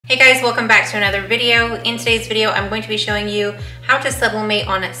Hey guys, welcome back to another video. In today's video, I'm going to be showing you how to sublimate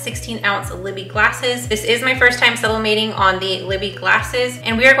on 16-ounce LIBBEY glasses. This is my first time sublimating on the LIBBEY glasses,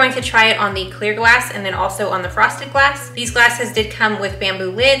 and we are going to try it on the clear glass and then also on the frosted glass. These glasses did come with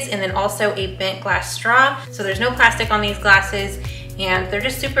bamboo lids and then also a bent glass straw, so there's no plastic on these glasses, and they're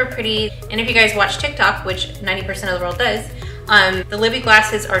just super pretty. And if you guys watch TikTok, which 90% of the world does, the LIBBEY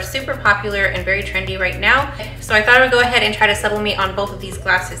glasses are super popular and very trendy right now. So I thought I would go ahead and try to sublimate on both of these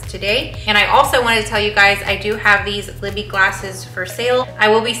glasses today. And I also wanted to tell you guys, I do have these LIBBEY glasses for sale. I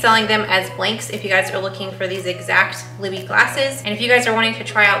will be selling them as blanks if you guys are looking for these exact LIBBEY glasses. And if you guys are wanting to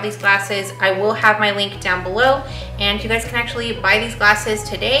try out these glasses, I will have my link down below, and you guys can actually buy these glasses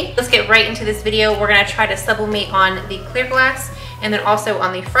today. Let's get right into this video. We're gonna try to sublimate on the clear glass and then also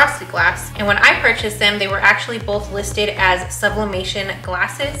on the frosted glass. And when I purchased them, they were actually both listed as sublimation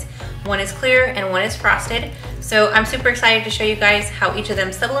glasses. One is clear and one is frosted. So I'm super excited to show you guys how each of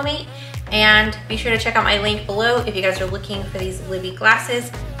them sublimate. And be sure to check out my link below if you guys are looking for these LIBBEY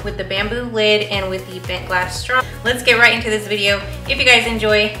glasses with the bamboo lid and with the bent glass straw. Let's get right into this video. If you guys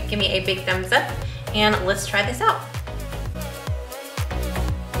enjoy, give me a big thumbs up and let's try this out.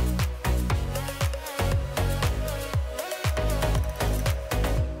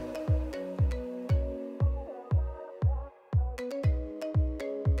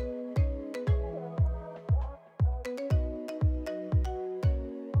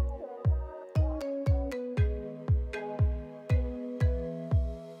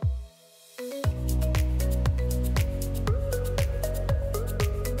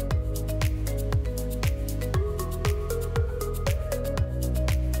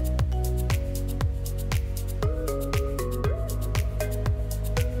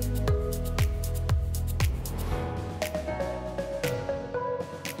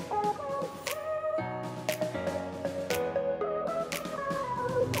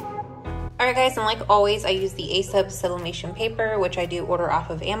 Alright guys, and like always, I use the sublimation paper, which I do order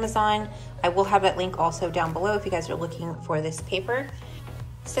off of Amazon. I will have that link also down below if you guys are looking for this paper.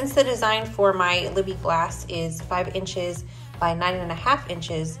 Since the design for my LIBBEY glass is 5 inches by 9.5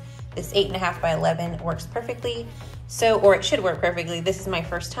 inches, this 8.5 by 11 works perfectly. So, or it should work perfectly. This is my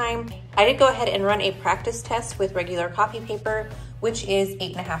first time. I did go ahead and run a practice test with regular copy paper, which is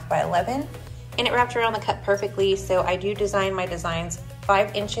 8.5 by 11. And it wrapped around the cup perfectly, so I do design my designs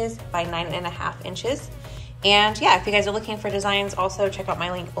 5 inches by 9.5 inches. And yeah, if you guys are looking for designs, also check out my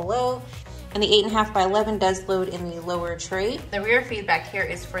link below. And the 8.5 by 11 does load in the lower tray. The rear feedback here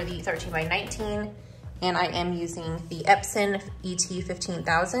is for the 13 by 19, and I am using the Epson ET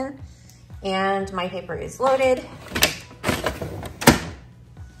 15000. And my paper is loaded.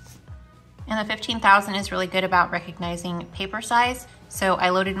 And the 15,000 is really good about recognizing paper size. So I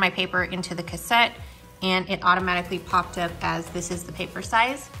loaded my paper into the cassette and it automatically popped up as this is the paper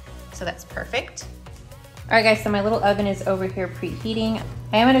size. So that's perfect. All right guys, so my little oven is over here preheating.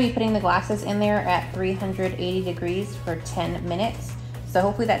 I am gonna be putting the glasses in there at 380 degrees for 10 minutes. So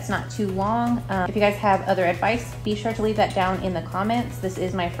hopefully that's not too long. If you guys have other advice, be sure to leave that down in the comments. This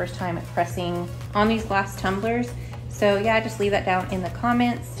is my first time pressing on these glass tumblers. So yeah, just leave that down in the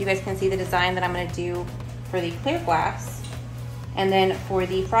comments. You guys can see the design that I'm gonna do for the clear glass. And then for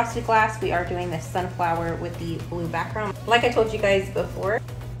the frosted glass, we are doing this sunflower with the blue background, like I told you guys before.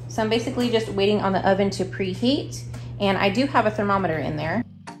 So I'm basically just waiting on the oven to preheat, and I do have a thermometer in there.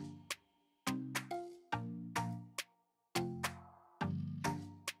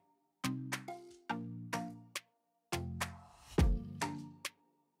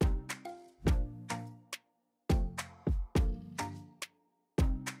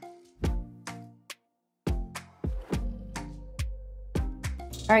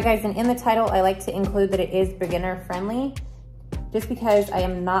 All right guys, and in the title, I like to include that it is beginner friendly, just because I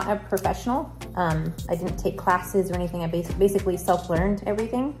am not a professional. I didn't take classes or anything. I basically self-learned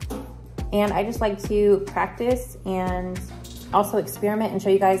everything. And I just like to practice and also experiment and show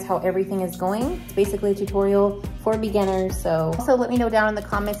you guys how everything is going. It's basically a tutorial for beginners. So also let me know down in the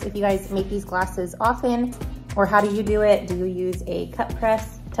comments if you guys make these glasses often, or how do you do it? Do you use a cup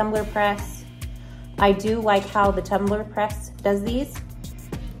press, tumbler press? I do like how the tumbler press does these,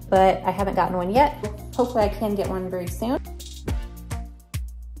 but I haven't gotten one yet. Hopefully I can get one very soon.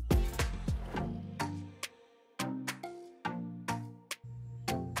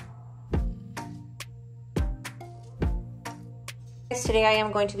 Today I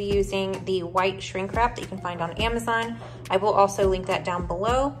am going to be using the white shrink wrap that you can find on Amazon. I will also link that down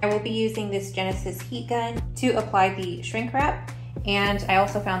below. I will be using this Genesis heat gun to apply the shrink wrap. And I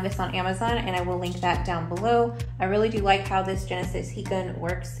also found this on Amazon, and I will link that down below. I really do like how this Genesis heat gun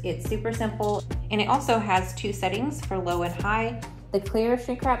works. It's super simple, and it also has two settings for low and high. The clear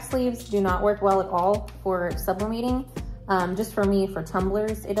shrink wrap sleeves do not work well at all for sublimating. Just for me, for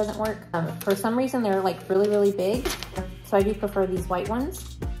tumblers, it doesn't work. For some reason, they're like really, really big. So I do prefer these white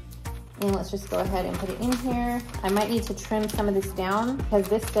ones. And let's just go ahead and put it in here. I might need to trim some of this down because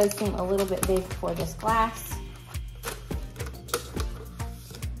this does seem a little bit big for this glass.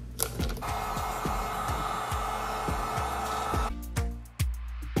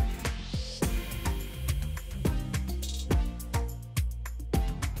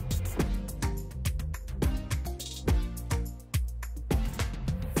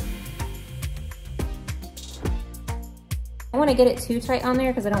 I want to get it too tight on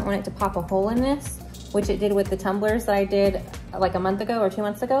there because I don't want it to pop a hole in this, which it did with the tumblers that I did like a month ago or 2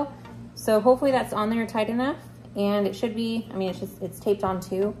 months ago. So hopefully that's on there tight enough, and it should be, I mean, it's taped on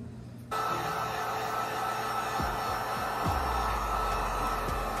too.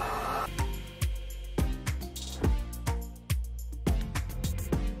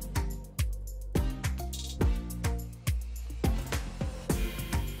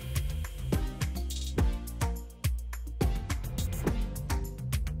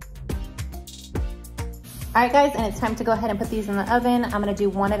 All right guys, and it's time to go ahead and put these in the oven. I'm gonna do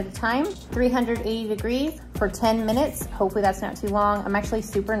one at a time, 380 degrees for 10 minutes. Hopefully that's not too long. I'm actually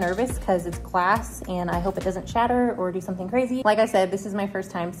super nervous because it's glass and I hope it doesn't shatter or do something crazy. Like I said, this is my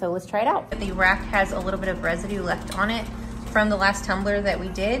first time, so let's try it out. The rack has a little bit of residue left on it from the last tumbler that we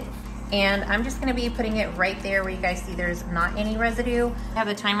did. And I'm just gonna be putting it right there where you guys see there's not any residue. I have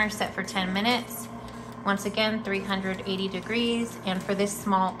the timer set for 10 minutes. Once again, 380 degrees. And for this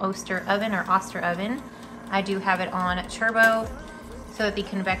small Oster oven or Oster oven, I do have it on turbo so that the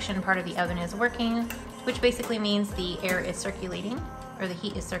convection part of the oven is working, which basically means the air is circulating or the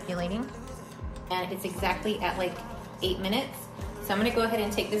heat is circulating. And it's exactly at like 8 minutes. So I'm gonna go ahead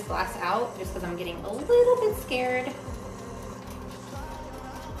and take this glass out just because I'm getting a little bit scared.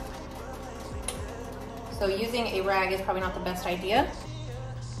 So using a rag is probably not the best idea.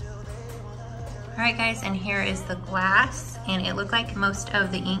 All right guys, and here is the glass, and it looked like most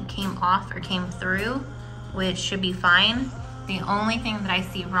of the ink came off or came through, which should be fine. The only thing that I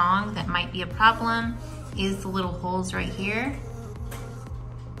see wrong that might be a problem is the little holes right here.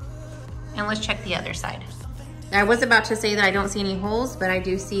 And let's check the other side. I was about to say that I don't see any holes, but I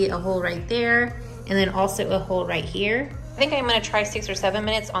do see a hole right there, and then also a hole right here. I think I'm gonna try 6 or 7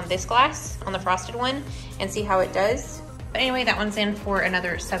 minutes on this glass, on the frosted one, and see how it does. But anyway, that one's in for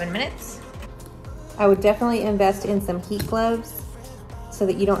another 7 minutes. I would definitely invest in some heat gloves so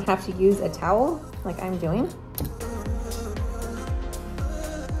that you don't have to use a towel like I'm doing.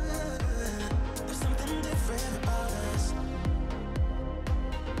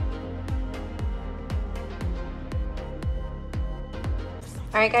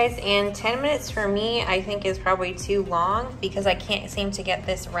 All right guys, and 10 minutes for me I think is probably too long because I can't seem to get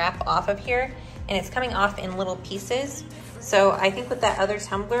this wrap off of here, and it's coming off in little pieces. So I think with that other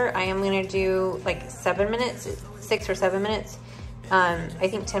tumbler, I am gonna do like 7 minutes, 6 or 7 minutes. I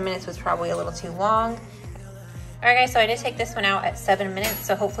think 10 minutes was probably a little too long. All right guys, so I did take this one out at 7 minutes,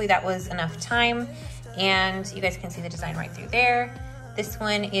 so hopefully that was enough time. And you guys can see the design right through there. This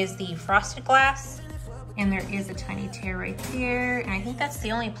one is the frosted glass, and there is a tiny tear right there, and I think that's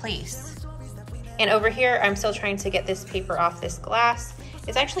the only place. And over here, I'm still trying to get this paper off this glass.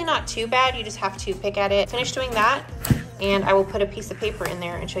 It's actually not too bad, you just have to pick at it. Finish doing that, and I will put a piece of paper in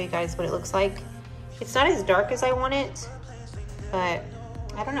there and show you guys what it looks like. It's not as dark as I want it, but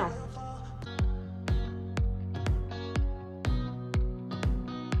I don't know.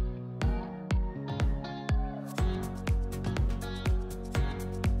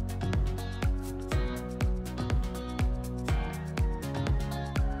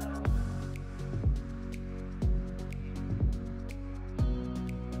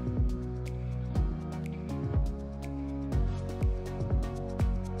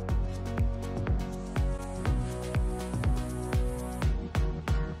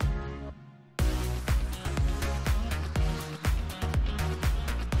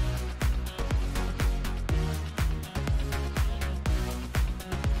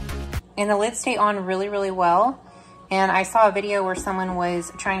 And the lids stay on really, really well. And I saw a video where someone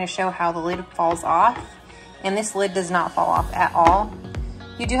was trying to show how the lid falls off, and this lid does not fall off at all.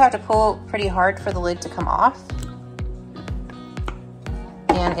 You do have to pull pretty hard for the lid to come off,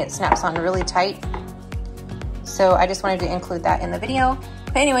 and it snaps on really tight. So I just wanted to include that in the video.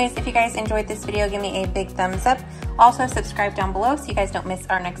 But anyways, if you guys enjoyed this video, give me a big thumbs up. Also subscribe down below so you guys don't miss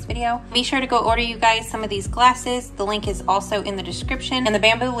our next video. Be sure to go order you guys some of these glasses. The link is also in the description, and the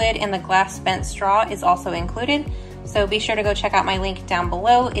bamboo lid and the glass spent straw is also included. So be sure to go check out my link down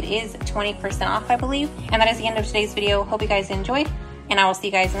below. It is 20% off, I believe. And that is the end of today's video. Hope you guys enjoyed. and I will see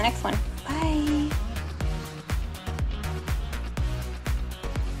you guys in the next one.